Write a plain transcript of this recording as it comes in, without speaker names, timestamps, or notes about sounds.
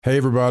Hey,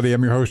 everybody.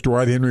 I'm your host,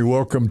 Dwight Henry.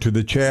 Welcome to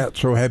the chat.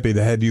 So happy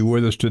to have you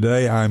with us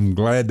today. I'm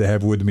glad to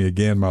have with me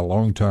again my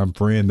longtime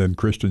friend and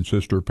Christian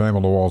sister,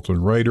 Pamela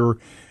Walton Rader.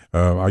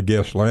 I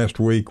guess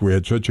last week we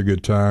had such a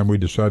good time, we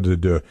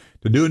decided to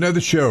do another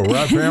show.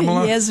 Right,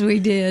 Pamela? Yes, we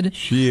did.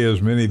 She is,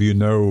 many of you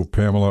know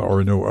Pamela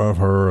or know of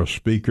her, a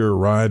speaker,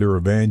 writer,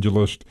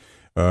 evangelist.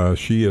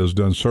 She has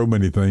done so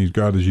many things.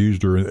 God has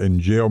used her in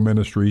jail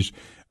ministries.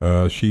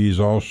 She's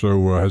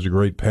also has a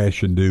great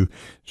passion to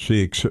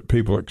see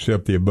people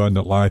accept the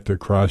abundant life that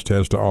Christ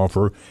has to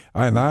offer.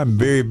 And I'm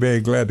very,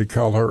 very glad to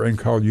call her and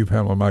call you,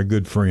 Pamela, my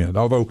good friend.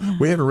 Although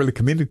we haven't really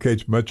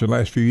communicated much in the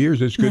last few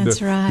years, it's good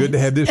good to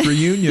have this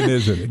reunion,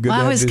 isn't it? Well,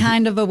 I was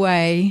kind of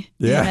away.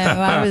 Yeah. You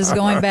know, I was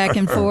going back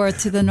and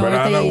forth to the Northeast.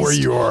 But I know where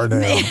you are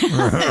now.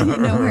 You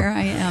know where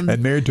I am.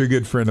 And married to a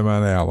good friend of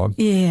mine, Alan.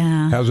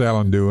 Yeah. How's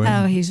Alan doing?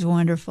 Oh, he's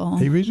wonderful.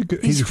 He's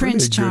Prince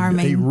really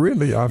Charming. He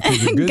really,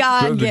 he's a good,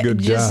 God a good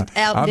just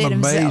guy. outdid I'm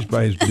amazed himself.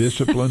 by his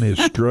discipline, his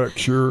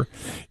structure.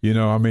 You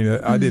know, I mean,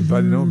 I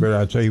didn't know him better.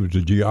 I'd say he was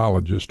a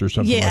geologist or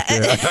something like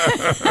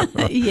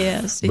that.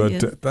 Yes, he But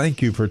is.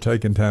 Thank you for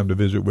taking time to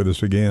visit with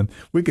us again.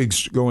 We could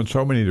go in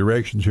so many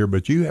directions here,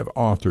 but you have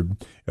authored,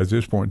 at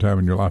this point in time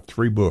in your life,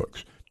 3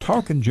 books.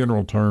 Talk in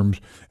general terms,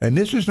 and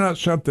this is not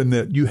something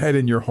that you had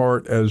in your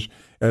heart as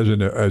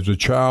a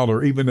child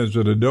or even as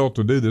an adult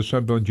to do. This is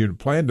something you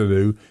planned to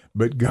do,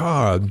 but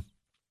God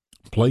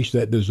placed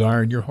that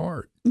desire in your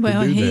heart.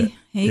 Well,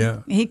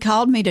 he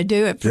called me to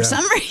do it for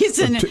some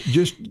reason.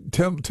 Just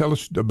tell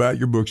us about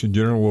your books in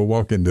general. We'll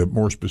walk into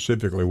more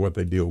specifically what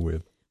they deal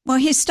with. Well,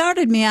 he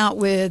started me out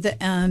with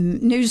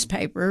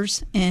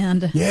newspapers,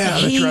 and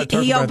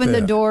he opened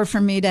the door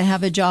for me to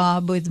have a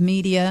job with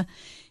media.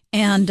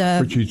 And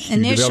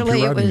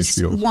initially it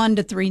was 1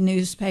 to 3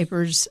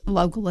 newspapers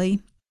locally.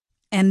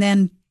 And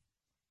then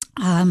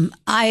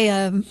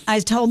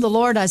I told the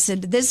Lord, I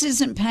said, this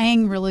isn't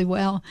paying really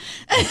well.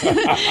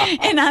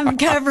 And I'm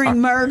covering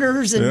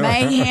murders and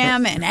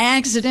mayhem and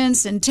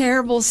accidents and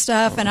terrible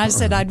stuff. And I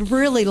said, I'd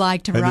really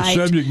like to write.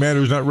 The subject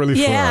matter is not really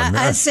fun. Yeah,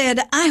 I said,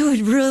 I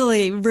would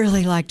really,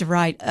 really like to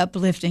write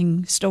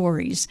uplifting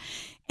stories.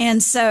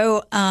 And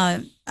so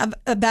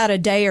about a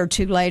day or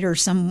two later,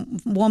 some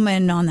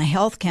woman on the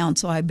health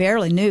council I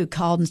barely knew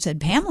called and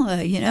said,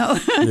 Pamela, you know,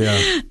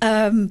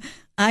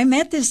 I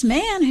met this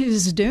man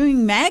who's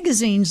doing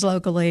magazines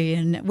locally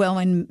in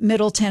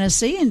Middle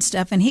Tennessee and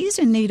stuff, and he's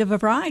in need of a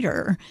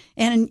writer.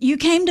 And you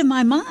came to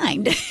my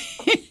mind.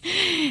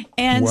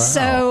 And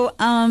so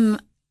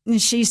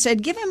she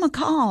said, give him a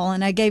call.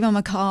 And I gave him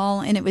a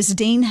call, and it was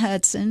Dean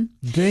Hudson.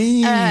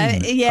 Dean. I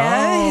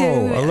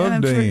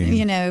love Dean.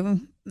 You know,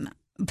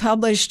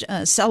 published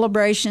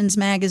Celebrations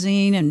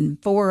magazine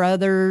and 4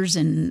 others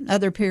and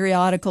other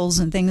periodicals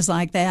and things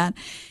like that.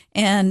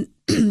 And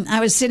I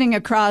was sitting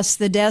across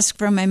the desk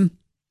from him.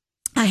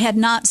 I had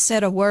not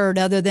said a word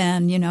other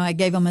than, you know, I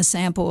gave him a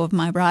sample of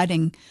my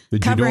writing.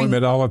 Did you know him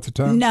at all at the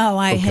time? No,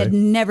 I had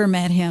never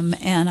met him.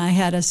 And I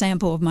had a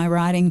sample of my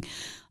writing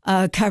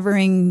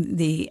covering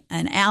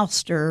an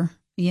ouster,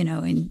 you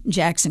know, in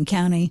Jackson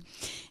County.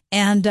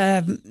 And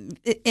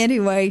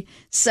anyway,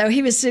 so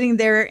he was sitting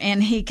there,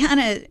 and he kind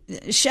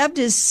of shoved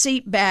his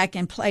seat back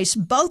and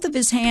placed both of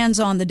his hands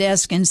on the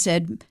desk and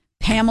said,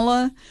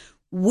 Pamela,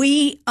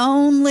 we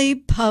only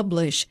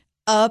publish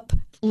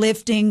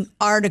uplifting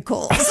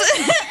articles.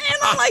 And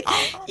I'm like,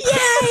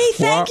 yay,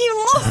 thank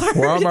you, Lord.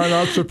 Why am I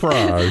not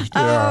surprised?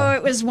 Oh,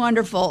 it was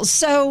wonderful.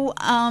 So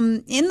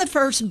in the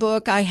first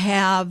book, I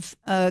have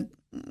a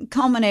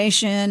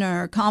culmination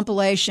or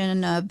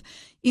compilation of,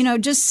 you know,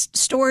 just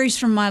stories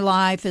from my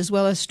life, as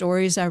well as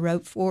stories I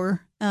wrote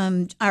for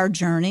Our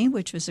Journey,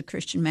 which was a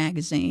Christian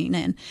magazine,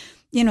 and,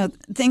 you know,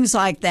 things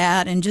like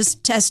that, and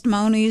just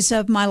testimonies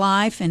of my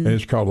life. And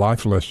it's called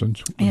Life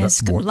Lessons.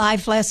 It's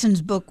Life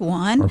Lessons, Book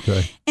 1.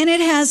 Okay. And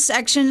it has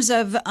sections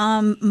of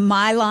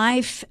my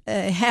life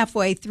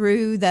halfway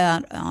through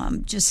that,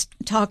 just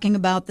talking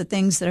about the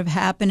things that have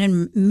happened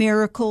and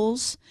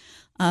miracles.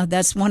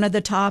 That's one of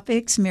the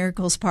topics,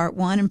 Miracles Part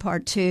 1 and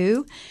Part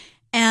 2.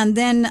 And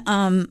then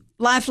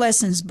Life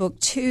Lessons Book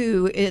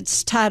 2,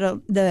 it's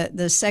titled,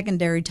 the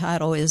secondary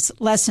title is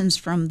Lessons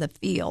from the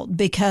Field,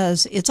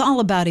 because it's all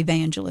about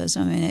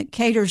evangelism, and it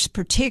caters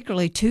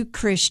particularly to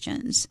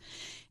Christians.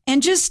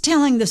 And just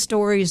telling the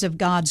stories of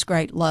God's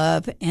great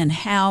love and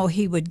how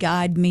he would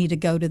guide me to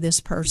go to this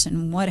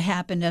person, what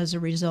happened as a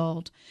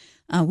result.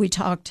 We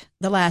talked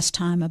the last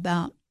time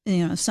about,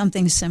 you know,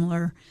 something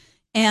similar.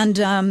 And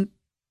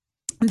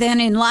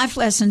then in Life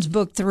Lessons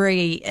Book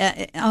 3,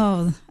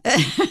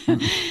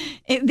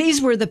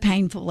 these were the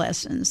painful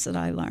lessons that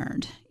I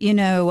learned. You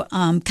know,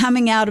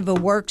 coming out of a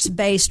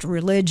works-based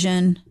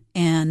religion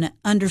and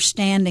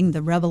understanding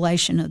the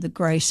revelation of the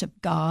grace of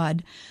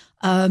God.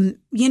 You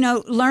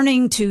know,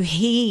 learning to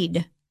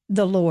heed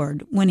the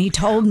Lord when he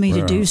told me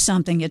to do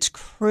something. It's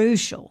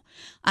crucial.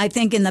 I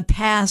think in the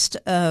past,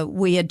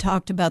 we had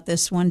talked about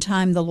this one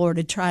time. The Lord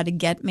had tried to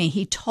get me.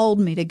 He told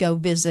me to go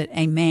visit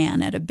a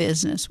man at a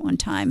business one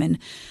time. And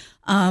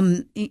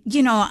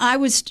I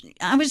was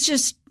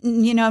just,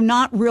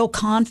 not real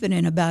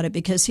confident about it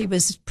because he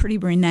was pretty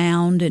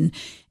renowned and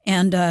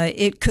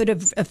it could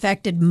have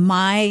affected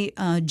my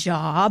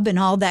job, and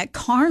all that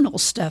carnal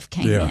stuff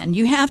came in.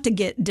 You have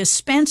to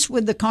dispense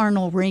with the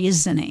carnal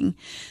reasoning.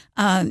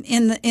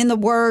 In the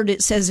Word,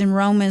 it says in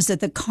Romans that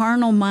the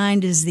carnal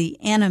mind is the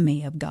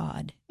enemy of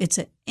God. It's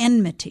an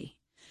enmity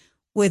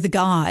with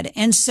God.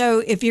 And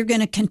so if you're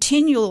going to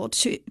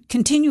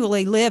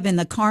continually live in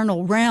the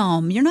carnal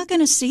realm, you're not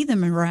going to see the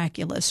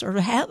miraculous or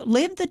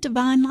live the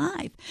divine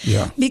life.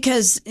 Yeah.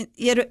 Because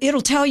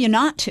it'll tell you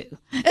not to.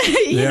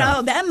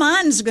 That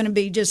mind's going to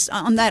be just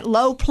on that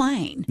low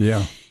plane.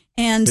 Yeah.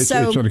 And it's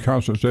in a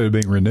constant state of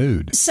being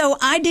renewed. So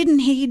I didn't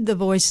heed the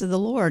voice of the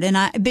Lord, and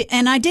I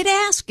did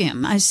ask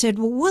him. I said,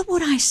 "Well, what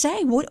would I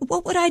say?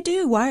 What would I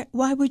do? Why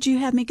would you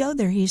have me go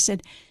there?" He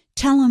said,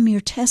 "Tell him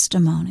your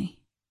testimony."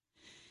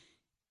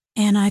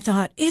 And I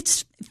thought,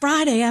 it's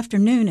Friday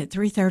afternoon at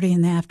 3:30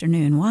 in the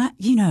afternoon. Why?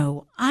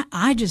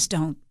 I just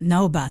don't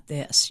know about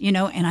this.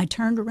 And I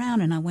turned around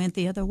and I went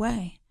the other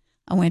way.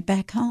 I went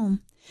back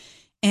home,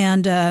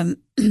 and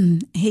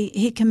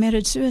he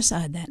committed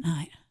suicide that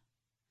night.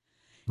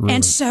 Really?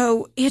 And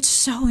so it's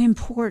so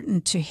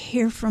important to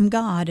hear from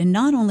God, and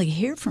not only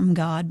hear from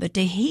God, but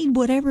to heed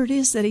whatever it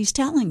is that he's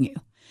telling you.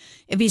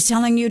 If he's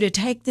telling you to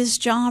take this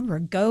job or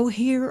go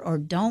here or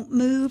don't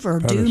move or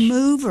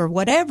move or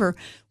whatever,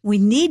 we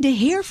need to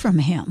hear from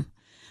him.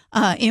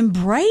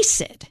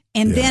 Embrace it.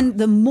 And then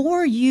the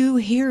more you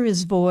hear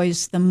his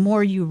voice, the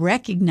more you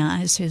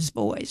recognize his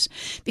voice.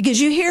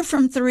 Because you hear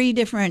from three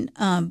different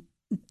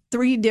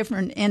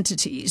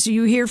entities.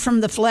 You hear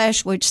from the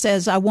flesh, which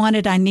says, I want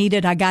it, I need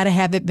it, I got to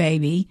have it,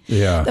 baby.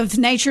 Yeah. The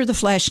nature of the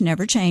flesh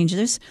never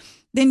changes.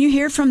 Then you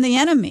hear from the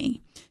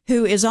enemy,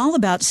 who is all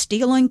about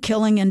stealing,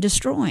 killing, and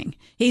destroying.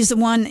 He's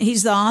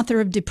the author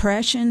of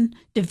depression,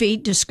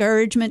 defeat,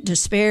 discouragement,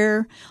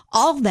 despair,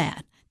 all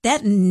that.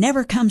 That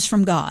never comes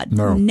from God.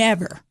 No.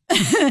 Never.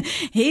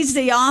 He's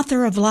the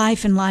author of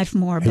life and life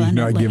more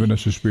abundantly. He's not giving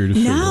us a spirit of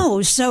fear.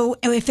 No. So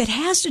if it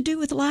has to do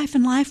with life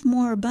and life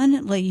more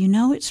abundantly,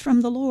 it's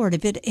from the Lord.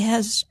 If it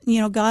has,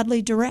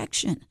 godly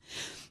direction.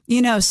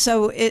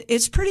 So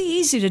it's pretty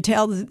easy to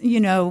tell,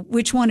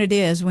 which one it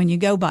is when you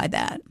go by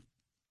that.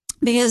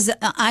 Because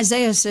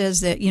Isaiah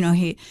says that,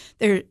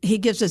 he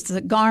gives us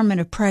the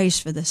garment of praise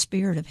for the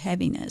spirit of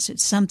heaviness.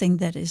 It's something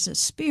that is a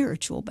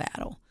spiritual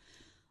battle.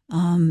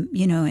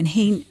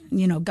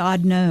 And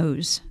God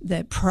knows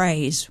that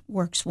praise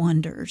works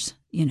wonders,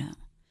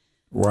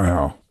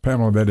 Wow.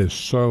 Pamela, that is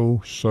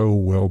so, so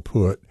well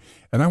put.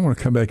 And I want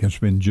to come back and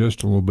spend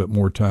just a little bit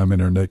more time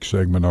in our next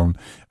segment on,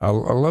 I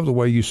love the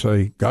way you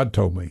say, God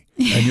told me.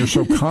 And you're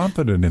so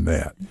confident in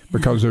that,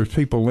 because there's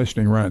people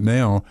listening right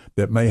now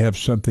that may have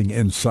something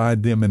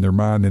inside them, in their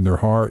mind, in their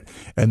heart,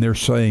 and they're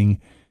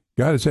saying,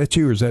 God, is that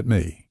you or is that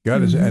me?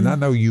 God is, and I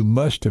know you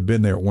must have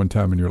been there at one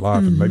time in your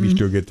life, and maybe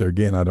still get there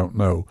again. I don't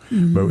know,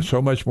 but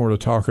so much more to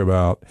talk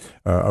about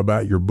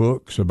your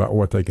books, about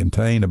what they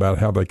contain, about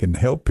how they can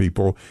help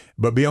people.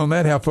 But beyond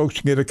that, how folks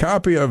can get a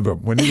copy of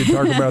them. We need to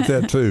talk about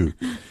that too.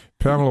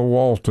 Pamela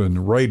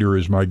Walton, Rader,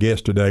 is my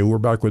guest today. We're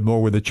back with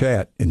more with the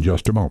chat in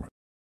just a moment.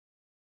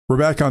 We're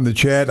back on the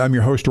chat. I'm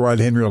your host, Dwight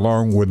Henry,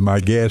 along with my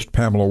guest,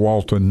 Pamela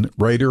Walton,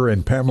 Rader.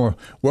 And Pamela,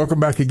 welcome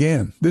back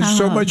again. This is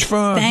so much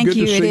fun. Thank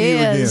you. Good to see you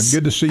again.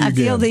 Good to see you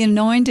again. I feel the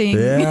anointing.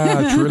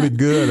 Yeah, it's really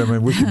good. I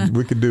mean,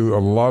 we could do a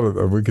lot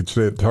of. We could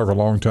talk a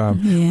long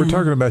time. Yeah. We're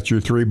talking about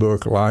your three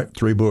books,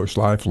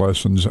 life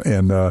lessons,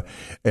 and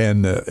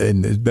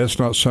that's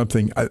not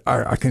something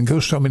I can go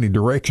so many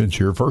directions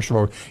here. First of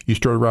all, you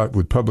started out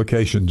with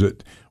publications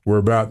that were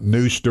about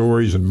news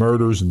stories and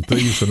murders and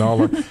thieves and all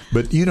that.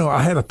 But,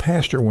 I had a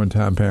pastor one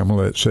time,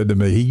 Pamela, that said to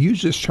me, he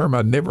used this term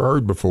I'd never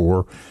heard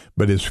before,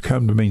 but it's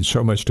come to mean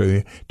so much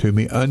to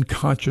me,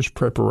 unconscious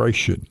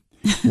preparation.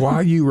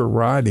 While you were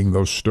writing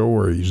those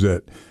stories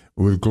that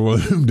with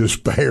gloom,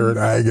 despair, and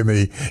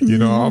agony,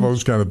 all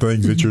those kind of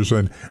things that you're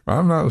saying,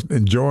 I'm not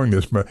enjoying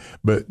this,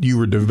 but you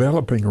were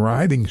developing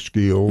writing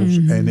skills,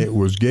 and it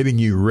was getting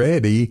you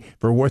ready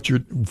for what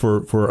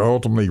for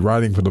ultimately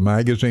writing for the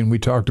magazine we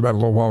talked about a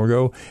little while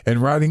ago,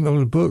 and writing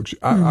those books.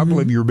 I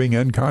believe you were being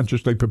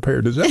unconsciously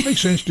prepared. Does that make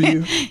sense to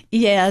you?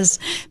 Yes,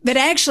 but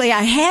actually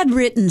I had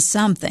written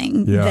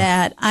something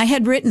that I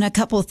had written a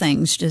couple of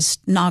things,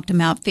 just knocked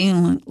them out,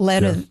 feeling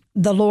led of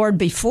the Lord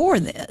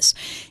before this.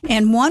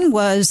 And one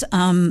was,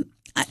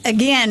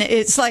 again,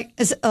 it's like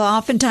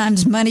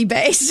oftentimes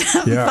money-based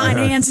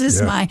finances.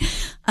 Yeah.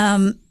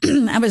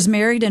 I was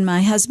married and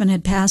my husband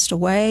had passed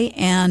away,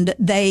 and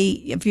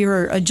if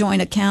you're a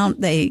joint account,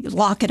 they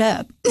lock it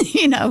up,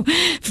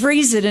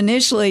 freeze it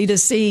initially to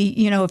see,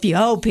 if you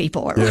owe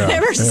people or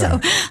whatever. Yeah. So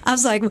I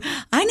was like,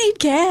 I need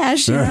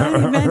cash, I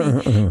need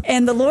money.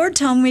 And the Lord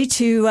told me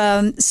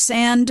to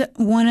send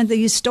one of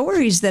these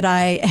stories that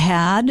I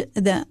had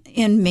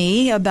in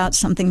me about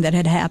something that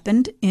had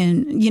happened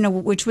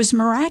which was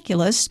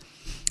miraculous,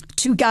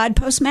 to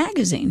Guidepost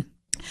magazine.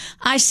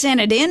 I sent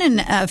it in,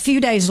 and a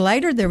few days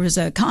later, there was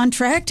a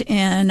contract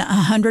and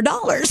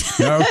 $100.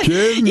 No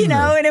kidding.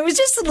 And it was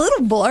just a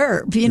little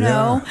blurb,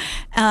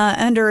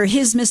 under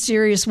His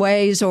Mysterious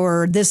Ways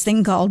or this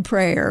thing called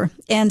prayer.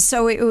 And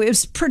so it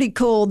was pretty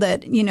cool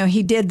that,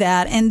 he did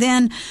that. And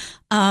then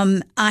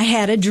I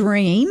had a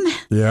dream.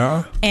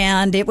 Yeah.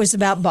 And it was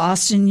about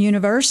Boston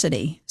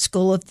University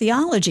School of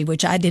Theology,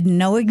 which I didn't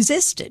know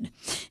existed.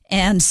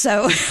 And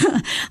so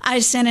I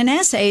sent an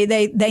essay.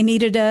 They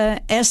needed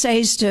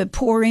essays to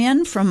pour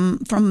in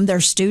from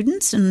their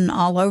students and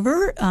all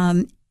over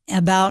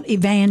about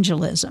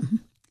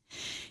evangelism.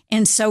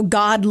 And so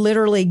God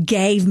literally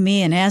gave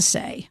me an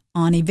essay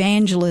on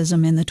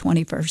evangelism in the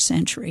 21st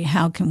century.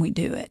 How can we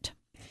do it?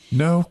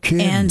 No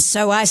kidding. And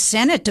so I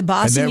sent it to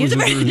Boston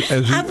University.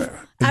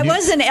 I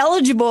wasn't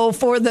eligible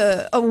for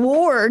the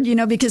award,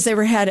 because they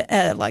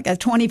had like a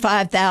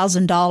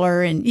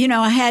 $25,000, and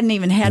I hadn't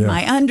even had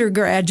my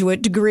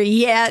undergraduate degree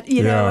yet,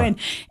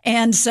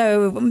 and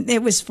so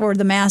it was for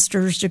the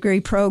master's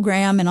degree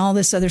program and all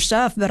this other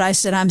stuff. But I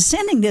said, I'm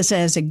sending this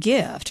as a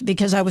gift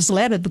because I was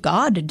led of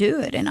God to do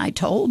it, and I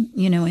told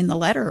in the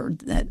letter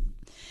that.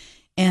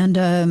 And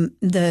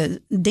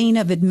the dean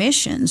of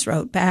admissions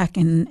wrote back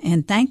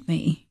and thanked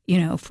me,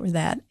 for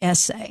that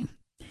essay.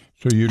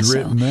 So you'd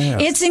written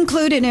that. It's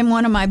included in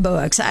one of my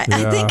books. I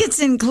think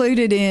it's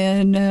included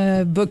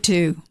in book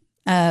 2,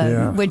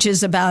 which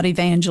is about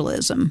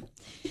evangelism.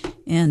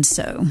 And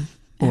so...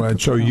 Right.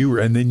 So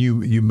then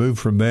you moved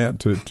from that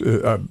to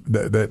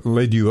that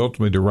led you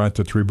ultimately to write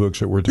the 3 books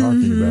that we're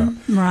talking about.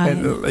 Right.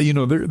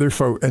 And they're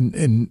folks.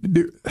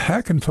 And how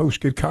can folks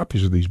get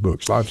copies of these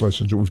books, life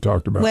lessons that we've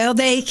talked about? Well,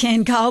 they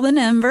can call the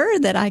number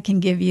that I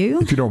can give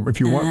you. If you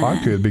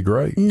want to, it'd be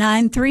great.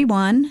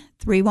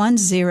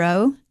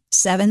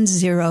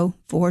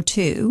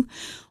 931-310-7042.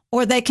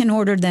 Or they can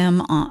order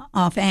them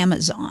off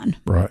Amazon.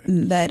 Right.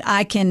 But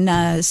I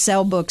can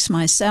sell books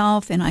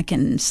myself, and I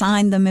can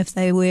sign them if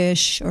they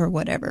wish, or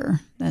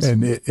whatever.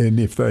 And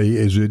if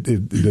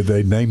did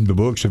they name the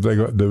books? Have they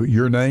got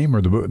your name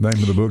or the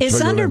name of the books? It's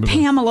under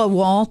Pamela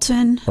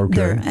Walton.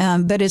 Okay.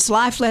 But it's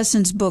Life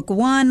Lessons Book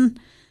 1,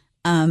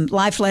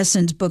 Life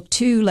Lessons Book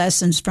 2,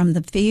 Lessons from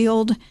the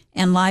Field,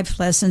 and Life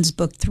Lessons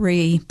Book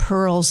 3,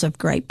 Pearls of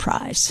Great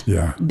Price.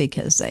 Yeah.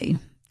 Because they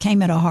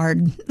came at a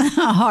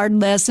hard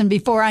lesson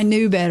before I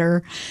knew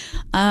better.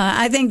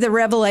 I think the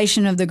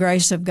revelation of the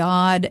grace of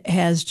God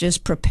has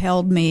just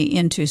propelled me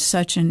into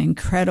such an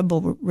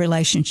incredible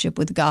relationship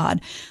with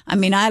God. I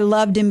mean, I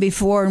loved Him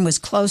before and was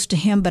close to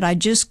Him, but I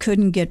just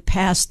couldn't get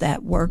past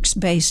that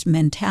works-based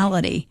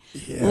mentality,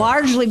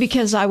 largely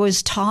because I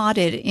was taught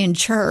it in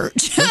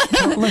church.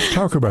 Let's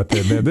talk about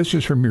that now. This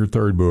is from your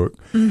 3rd book,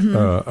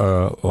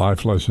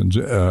 Life Lessons,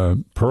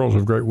 Pearls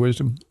of Great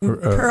Wisdom?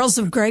 Pearls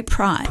of Great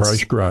Price.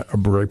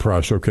 Great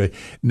Price. Okay.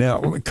 Now,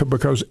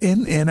 because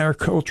in our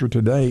culture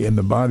today, in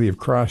the body of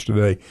Christ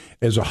today,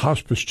 as a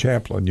hospice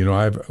chaplain,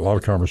 I have a lot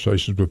of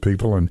conversations with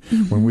people, and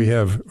when we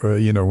have,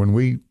 when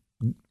we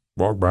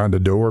walk behind the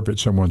door, if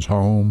it's someone's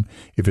home,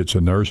 if it's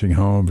a nursing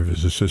home, if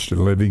it's assisted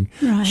living,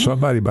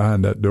 somebody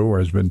behind that door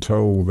has been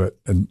told that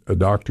a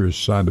doctor has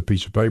signed a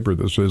piece of paper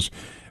that says,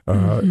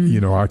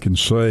 I can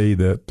say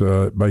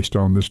that based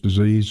on this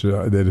disease,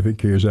 that if it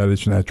carries out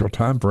its natural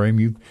time frame,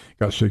 you've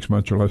got 6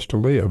 months or less to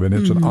live. And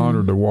it's an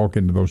honor to walk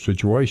into those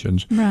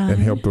situations and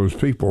help those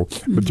people.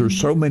 But there's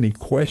so many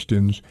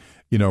questions,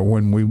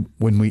 when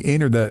we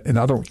enter that, and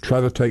I don't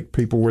try to take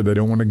people where they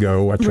don't want to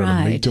go. I try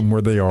to meet them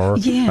where they are.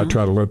 I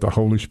try to let the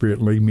Holy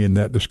Spirit lead me in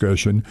that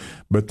discussion.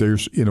 But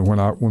there's,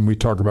 when we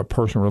talk about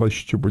personal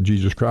relationship with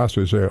Jesus Christ,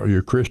 they say, "Are you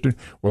a Christian?"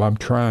 Well, I'm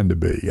trying to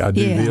be. I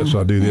do this.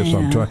 I do this.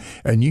 I'm trying.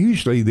 And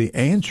usually the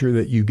answer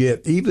that you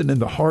get, even in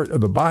the heart of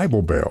the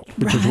Bible Belt,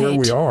 which is where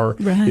we are,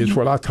 is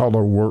what I call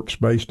a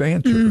works-based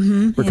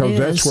answer, because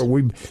that's what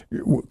we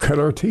cut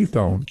our teeth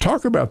on.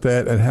 Talk about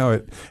that and how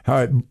it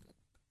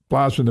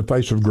flies in the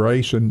face of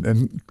grace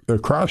and the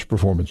Christ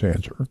performance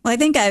answer. Well, I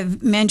think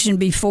I've mentioned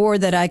before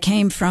that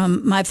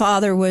my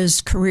father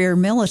was career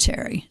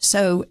military.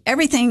 So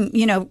everything,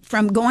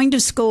 from going to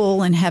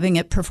school and having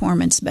it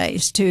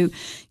performance-based to,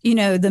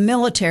 the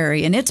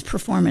military and its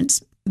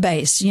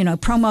performance-based,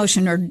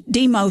 promotion or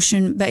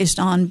demotion based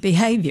on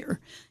behavior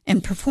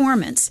and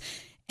performance.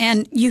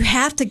 And you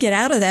have to get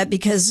out of that,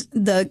 because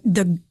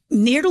the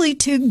nearly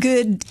too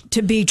good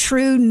to be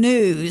true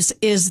news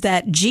is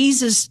that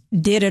Jesus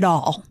did it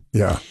all.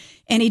 Yeah.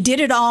 And He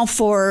did it all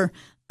for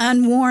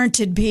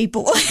unwarranted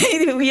people.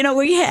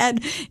 We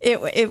had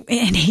it,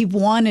 and He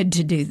wanted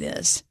to do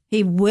this.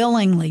 He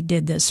willingly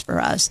did this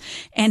for us.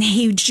 And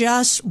He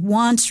just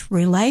wants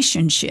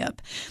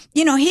relationship.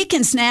 He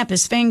can snap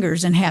His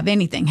fingers and have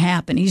anything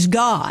happen. He's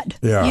God.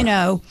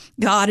 Yeah.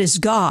 God is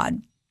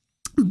God.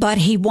 But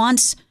He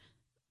wants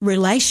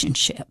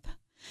relationship.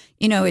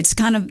 it's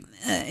kind of,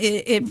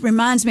 it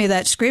reminds me of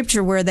that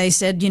scripture where they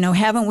said,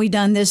 haven't we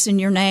done this in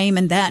your name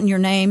and that in your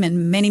name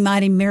and many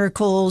mighty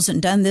miracles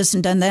and done this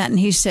and done that? And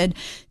he said,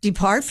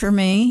 depart from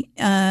me.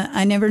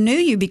 I never knew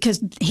you,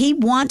 because he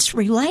wants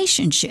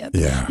relationship,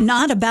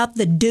 not about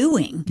the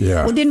doing.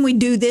 Yeah. Well, didn't we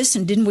do this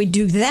and didn't we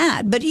do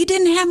that? But you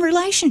didn't have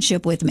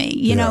relationship with me,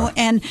 you know,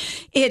 and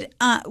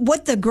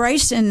what the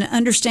grace and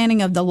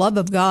understanding of the love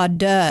of God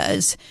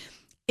does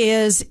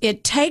is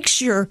it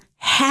takes your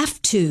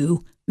have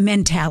to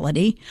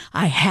mentality.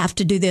 I have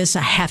to do this.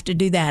 I have to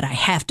do that. I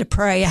have to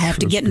pray. I have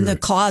to get in the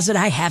closet.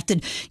 I have to,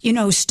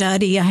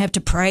 study. I have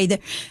to pray. That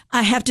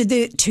I have to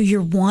do it to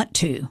your want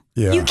to.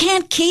 Yeah. You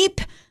can't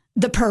keep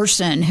the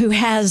person who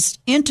has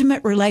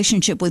intimate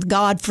relationship with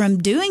God from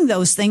doing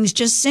those things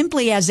just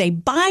simply as a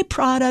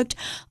byproduct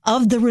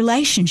of the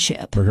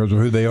relationship. Because of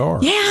who they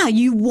are. Yeah,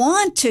 you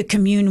want to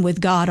commune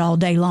with God all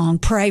day long,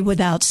 pray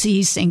without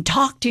ceasing,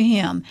 talk to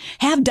him,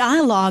 have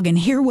dialogue and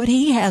hear what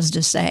he has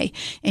to say.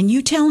 And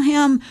you tell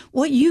him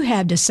what you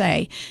have to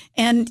say.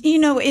 And,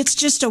 it's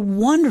just a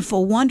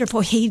wonderful,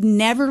 wonderful, he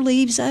never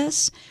leaves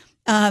us.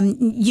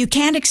 You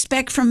can't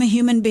expect from a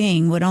human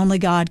being what only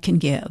God can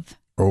give.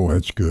 Oh,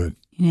 that's good.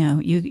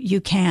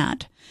 You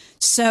can't.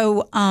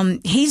 So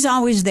he's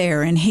always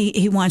there, and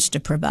he wants to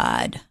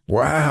provide.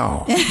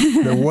 Wow.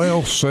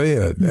 Well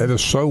said. That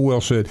is so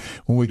well said.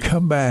 When we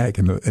come back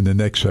in the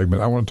next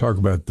segment, I want to talk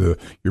about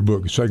your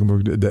book, second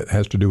book that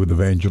has to do with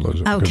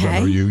evangelism. Okay. Because I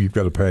know you've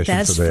got a passion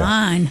That's for that.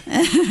 Fine.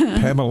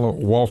 Pamela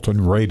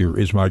Walton Rader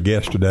is my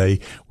guest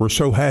today. We're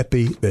so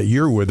happy that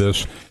you're with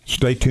us.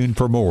 Stay tuned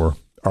for more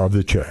of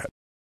the chat.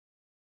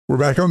 We're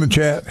back on the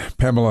chat.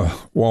 Pamela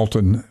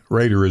Walton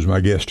Rader is my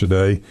guest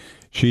today.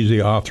 She's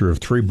the author of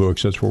 3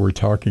 books. That's what we're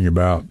talking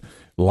about,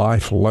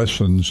 life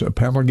lessons.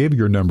 Pamela, give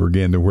your number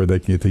again to where they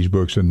can get these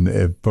books. And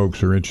if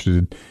folks are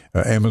interested,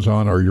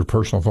 Amazon or your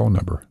personal phone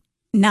number.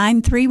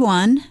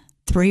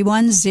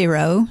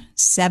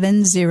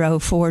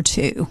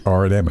 931-310-7042.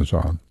 Or at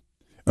Amazon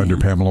under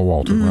Pamela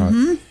Walton,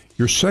 right?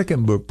 Your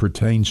second book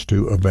pertains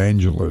to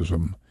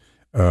evangelism.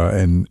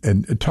 And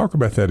talk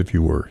about that, if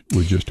you would,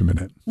 just a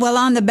minute. Well,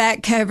 on the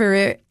back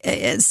cover,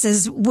 it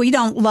says, we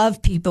don't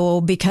love people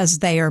because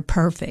they are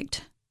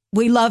perfect.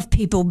 We love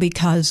people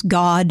because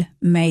God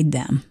made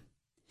them.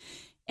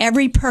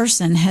 Every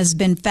person has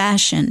been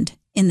fashioned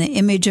in the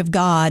image of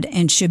God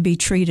and should be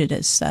treated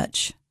as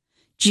such.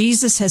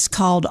 Jesus has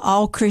called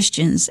all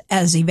Christians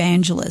as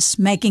evangelists,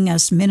 making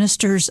us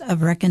ministers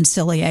of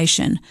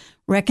reconciliation,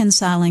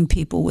 reconciling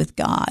people with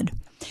God.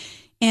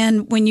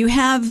 And when you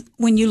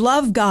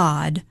love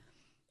God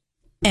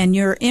and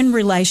you're in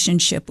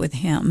relationship with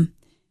him,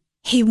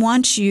 he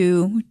wants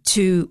you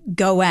to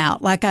go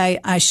out. Like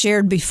I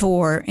shared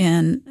before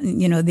in,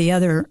 the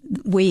other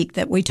week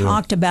that we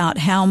talked about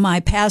how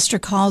my pastor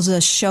calls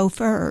us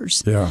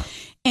chauffeurs. Yeah.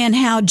 And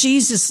how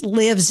Jesus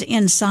lives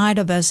inside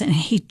of us and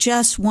he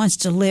just wants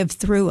to live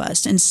through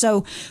us. And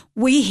so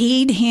we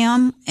heed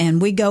him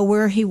and we go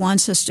where he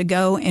wants us to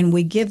go and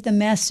we give the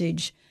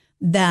message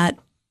that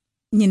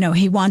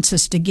he wants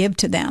us to give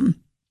to them.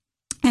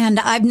 And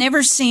I've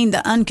never seen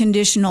the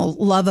unconditional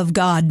love of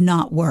God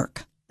not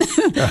work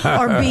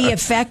or be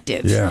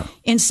effective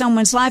in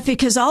someone's life,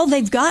 because all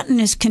they've gotten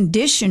is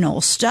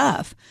conditional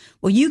stuff.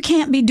 Well, you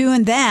can't be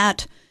doing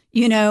that,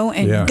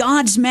 and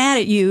God's mad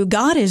at you.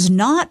 God is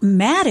not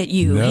mad at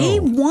you. No. He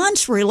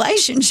wants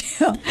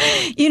relationship.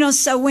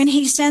 So when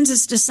he sends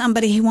us to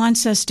somebody, he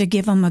wants us to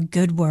give them a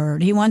good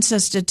word. He wants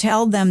us to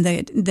tell them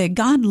that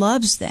God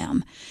loves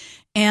them.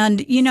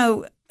 And,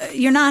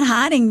 you're not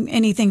hiding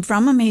anything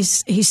from him.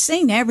 He's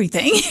seen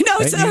everything,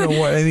 And so, you know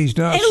what? And he's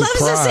not surprised. He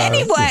loves us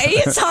anyway.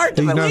 It's hard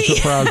to believe. He's not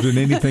surprised in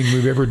anything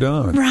we've ever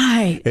done.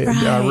 Right.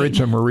 I read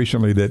somewhere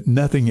recently that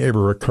nothing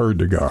ever occurred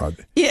to God.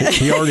 Yeah.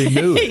 He already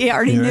knew it. He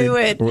already knew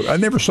it. Well, I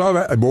never saw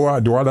that. Boy,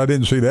 Dwight, I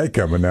didn't see that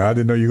coming. Now I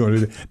didn't know you were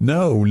going to do that.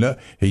 No,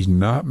 he's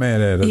not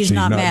mad at us. He's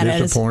not mad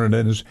disappointed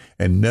at us.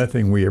 And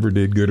nothing we ever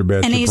did, good or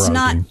bad, and surprised he's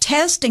not him.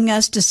 Testing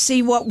us to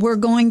see what we're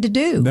going to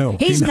do. No,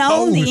 he's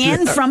known the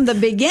end from the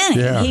beginning.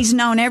 Yeah. He's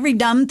known every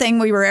dumb thing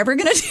we were ever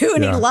going to do,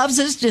 and he loves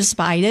us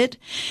despite it.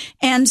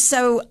 And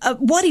so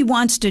what he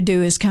wants to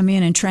do is come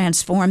in and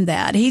transform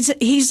that.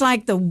 He's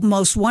like the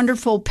most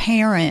wonderful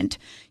parent,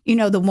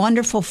 the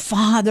wonderful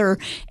father.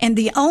 And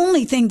the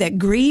only thing that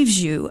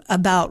grieves you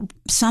about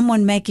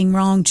someone making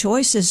wrong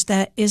choices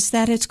is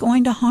that it's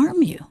going to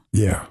harm you.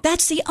 Yeah.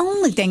 That's the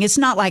only thing. It's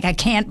not like, I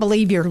can't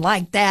believe you're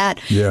like that.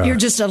 Yeah. You're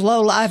just a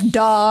low-life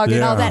dog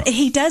and all that.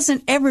 He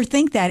doesn't ever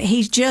think that.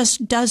 He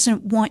just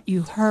doesn't want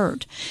you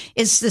hurt.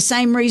 It's the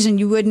same reason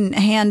you wouldn't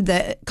hand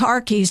the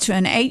car keys to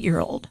an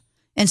 8-year-old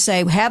and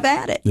say, have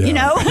at it,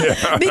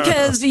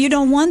 because you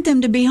don't want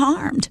them to be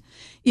harmed.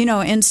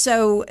 And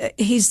so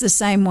he's the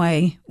same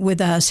way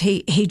with us.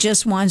 He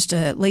just wants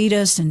to lead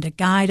us and to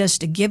guide us,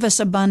 to give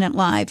us abundant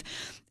life.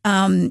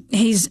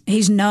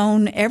 He's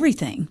known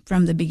everything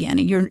from the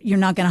beginning. You're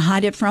not going to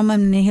hide it from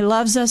him, and he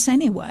loves us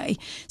anyway.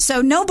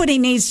 So nobody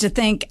needs to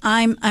think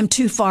I'm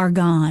too far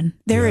gone.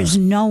 There is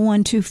no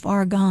one too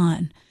far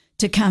gone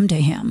to come to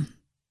him.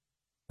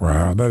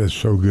 Wow, that is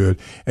so good.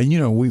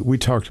 And, we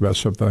talked about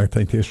something, I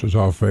think this was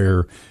off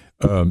air,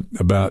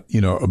 about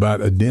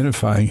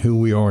identifying who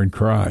we are in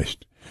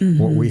Christ,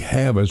 what we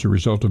have as a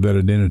result of that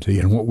identity,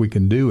 and what we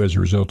can do as a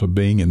result of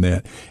being in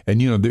that.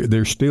 And,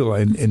 there's still,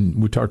 and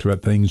we talked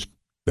about things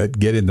that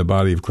get in the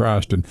body of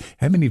Christ. And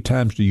how many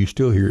times do you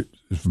still hear it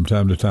from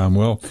time to time?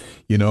 Well,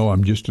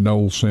 I'm just an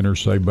old sinner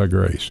saved by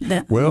grace.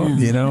 You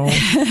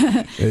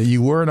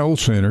were an old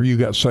sinner, you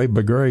got saved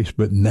by grace,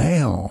 but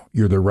now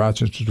you're the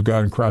righteousness of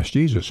God in Christ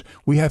Jesus.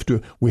 We have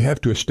to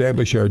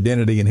establish our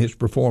identity in His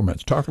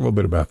performance. Talk a little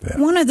bit about that.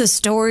 One of the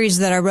stories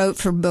that I wrote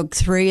for book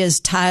 3 is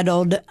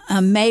titled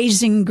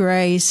 "Amazing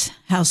Grace,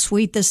 How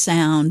Sweet the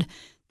Sound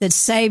That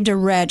Saved a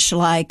Wretch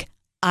Like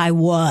I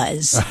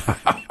Was."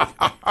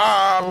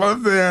 I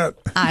love that.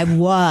 I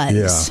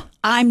was. Yeah.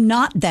 I'm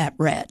not that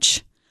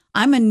wretch.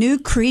 I'm a new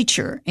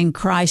creature in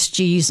Christ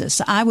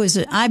Jesus.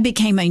 I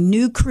became a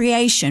new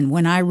creation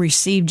when I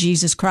received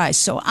Jesus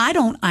Christ. So I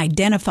don't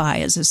identify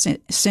as a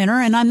sinner,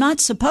 and I'm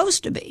not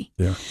supposed to be.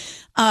 Yeah.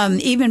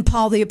 Even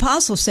Paul the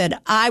Apostle said,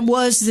 I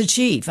was the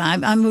chief.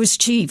 I was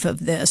chief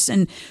of this.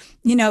 And,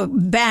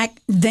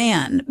 back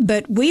then,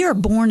 but we are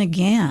born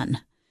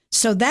again.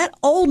 So that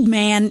old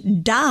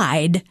man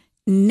died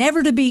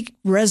never to be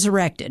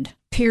resurrected,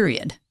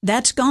 period.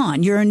 That's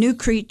gone. You're a new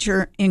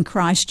creature in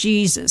Christ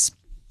Jesus.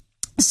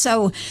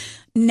 So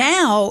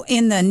now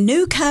in the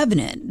new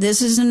covenant,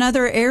 this is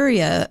another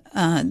area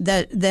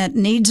that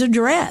needs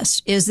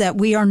addressed, is that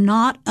we are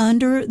not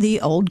under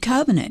the old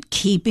covenant,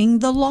 keeping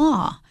the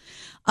law.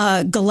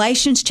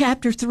 Galatians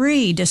chapter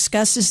 3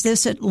 discusses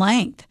this at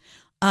length.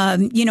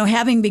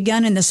 Having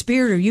begun in the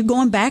Spirit, are you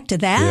going back to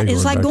that? Yeah,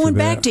 it's like going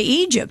back to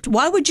Egypt.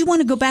 Why would you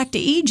want to go back to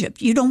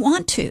Egypt? You don't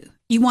want to.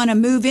 You want to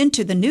move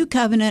into the new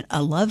covenant,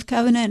 a love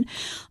covenant.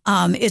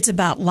 It's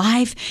about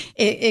life.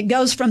 It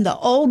goes from the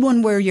old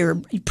one where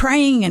you're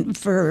praying and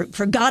for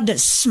God to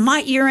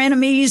smite your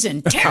enemies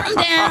and tear them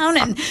down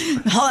and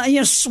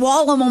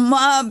swallow them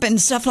up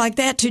and stuff like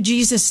that, to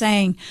Jesus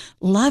saying,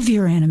 love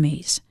your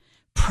enemies.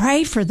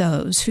 Pray for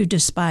those who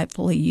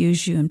despitefully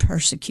use you and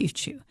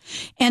persecute you.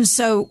 And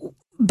so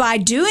by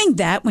doing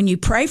that, when you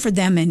pray for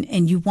them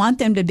and you want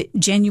them to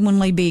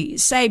genuinely be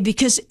saved,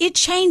 because it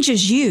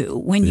changes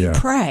you when you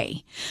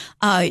pray,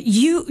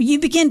 you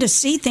begin to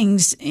see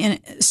things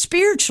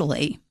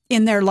spiritually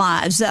in their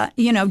lives.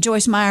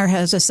 Joyce Meyer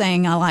has a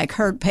saying I like: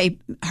 hurt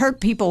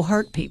people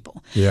hurt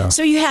people. Yeah.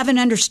 So you have an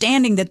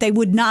understanding that they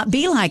would not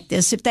be like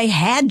this if they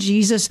had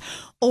Jesus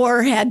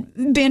or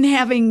had been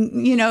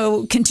having,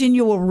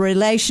 continual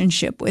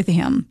relationship with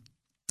Him.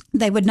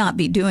 They would not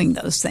be doing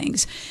those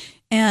things.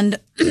 And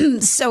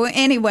so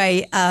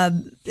anyway,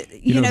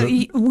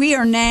 we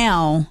are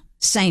now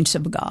saints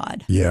of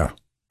God. Yeah.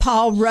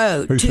 Paul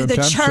wrote to the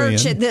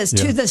church at this,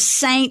 to the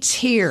saints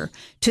here,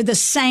 to the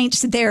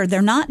saints there.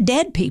 They're not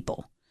dead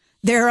people.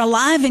 They're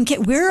alive and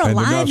we're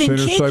alive and kicking. They're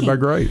not sinners saved by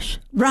grace.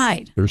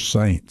 Right. They're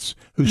saints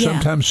who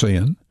sometimes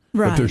sin,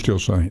 but they're still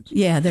saints.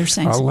 Yeah, they're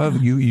saints. I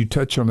love you. You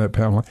touch on that,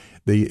 Pamela.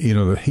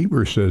 The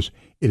Hebrew says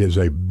it is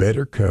a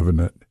better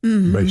covenant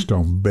based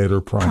on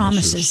better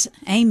promises.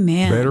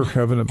 Amen. Better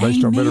covenant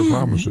based on better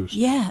promises.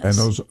 Yes.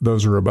 And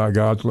those are about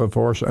God's love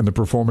for us and the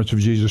performance of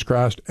Jesus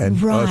Christ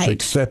and us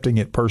accepting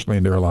it personally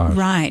into our lives.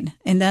 Right.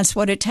 And that's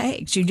what it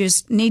takes. You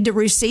just need to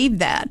receive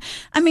that.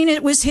 I mean,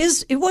 it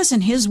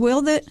wasn't His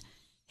will that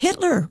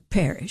Hitler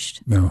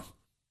perished. No.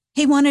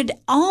 He wanted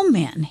all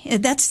men.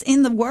 That's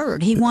in the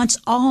Word. He wants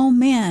all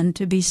men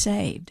to be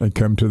saved. They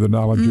come to the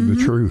knowledge of the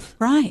truth.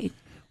 Right.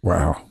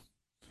 Wow.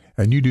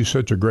 And you do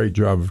such a great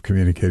job of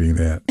communicating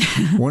that.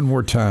 One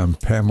more time,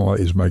 Pamela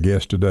is my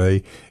guest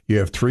today. You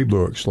have 3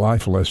 books,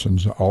 life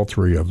lessons, all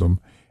 3 of them,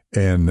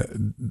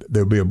 and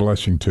they'll be a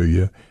blessing to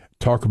you.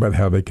 Talk about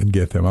how they can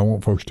get them. I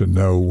want folks to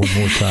know one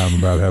more time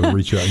about how to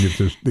reach out and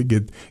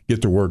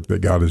get the work that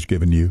God has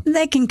given you.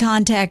 They can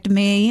contact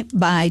me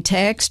by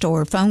text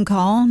or phone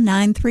call,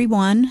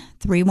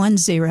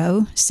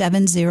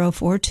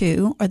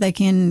 931-310-7042, or they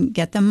can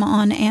get them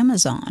on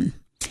Amazon.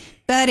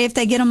 But if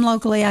they get them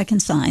locally, I can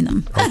sign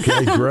them.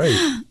 Okay, great.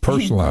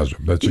 Personalize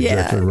them. That's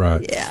exactly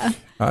right. Yeah.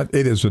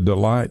 It is a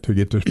delight to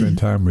get to spend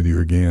time with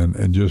you again,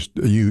 and just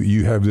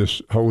you have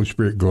this Holy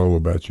Spirit glow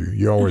about you.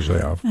 You always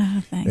have.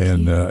 Oh, thank you.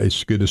 And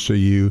it's good to see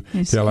you.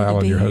 Tell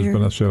Alan, your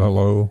husband, I said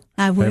hello.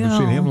 I will. Haven't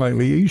seen him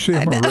lately. You see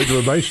him on a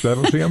regular basis. I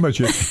don't see how much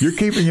you're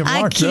keeping him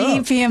locked up. I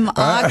keep him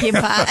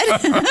occupied.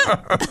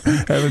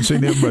 Haven't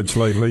seen him much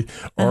lately.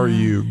 Are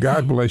you?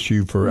 God bless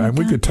you and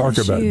we could talk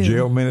about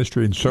jail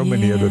ministry and so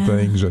many other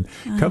things. And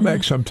come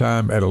back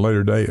sometime at a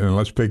later date and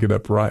let's pick it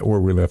up right where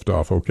we left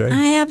off. Okay?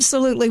 I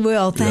absolutely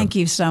will. Thank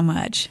you so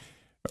much.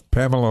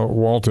 Pamela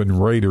Walton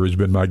Rader has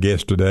been my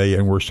guest today,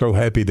 and we're so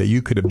happy that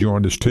you could have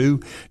joined us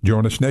too.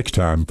 Join us next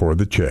time for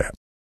The Chat.